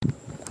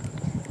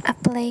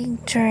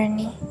Plague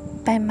Journey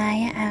by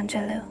Maya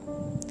Angelou.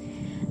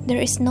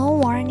 There is no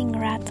warning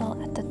rattle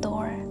at the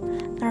door,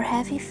 nor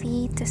heavy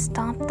feet to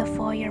stomp the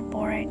foyer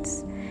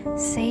boards.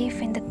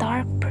 Safe in the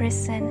dark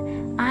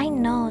prison, I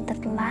know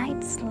that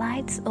light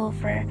slides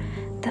over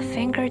the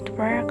fingered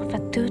work of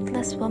a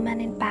toothless woman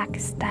in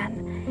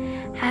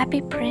Pakistan.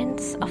 Happy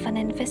prints of an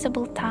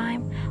invisible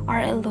time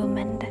are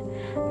illumined.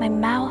 My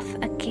mouth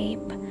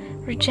agape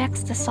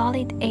rejects the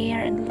solid air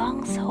and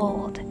lungs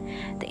hold.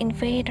 The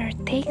invader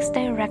takes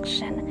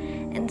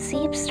direction and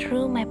seeps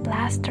through my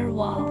plaster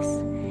walls.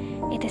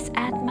 It is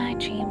at my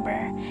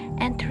chamber,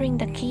 entering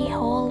the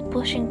keyhole,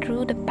 pushing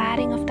through the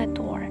padding of the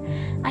door.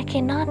 I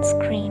cannot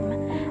scream.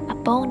 A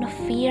bone of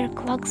fear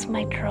clogs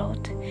my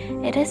throat.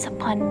 It is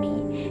upon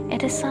me.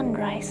 It is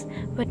sunrise,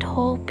 with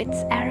hope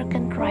its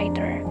arrogant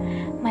rider.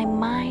 My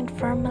mind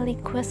firmly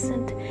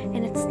quiescent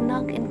in its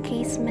snug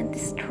encasement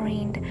is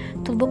trained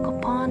to look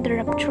upon the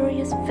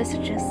rapturous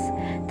visages,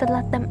 to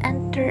let them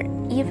enter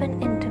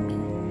even into me.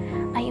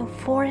 I am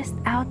forced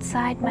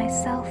outside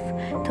myself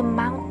to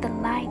mount the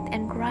light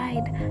and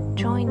ride,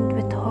 joined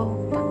with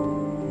hope.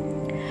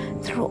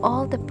 Through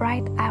all the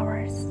bright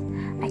hours,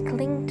 I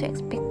cling to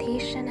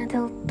expectation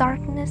until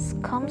darkness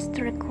comes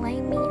to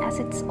reclaim me as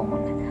its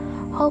own.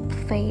 Hope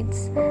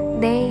fades,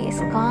 day is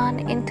gone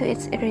into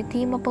its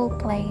irredeemable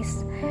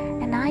place,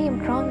 and I am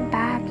drawn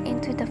back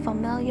into the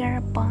familiar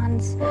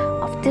bonds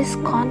of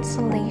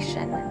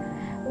disconsolation.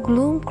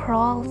 Gloom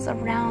crawls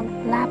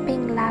around,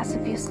 lapping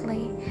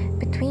lasciviously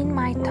between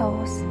my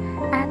toes,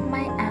 at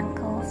my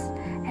ankles,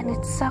 and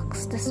it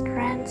sucks the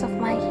strands of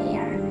my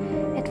hair.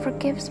 It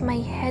forgives my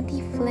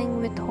heady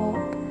fling with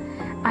hope.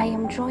 I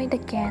am joined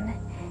again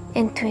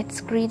into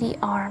its greedy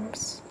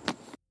arms.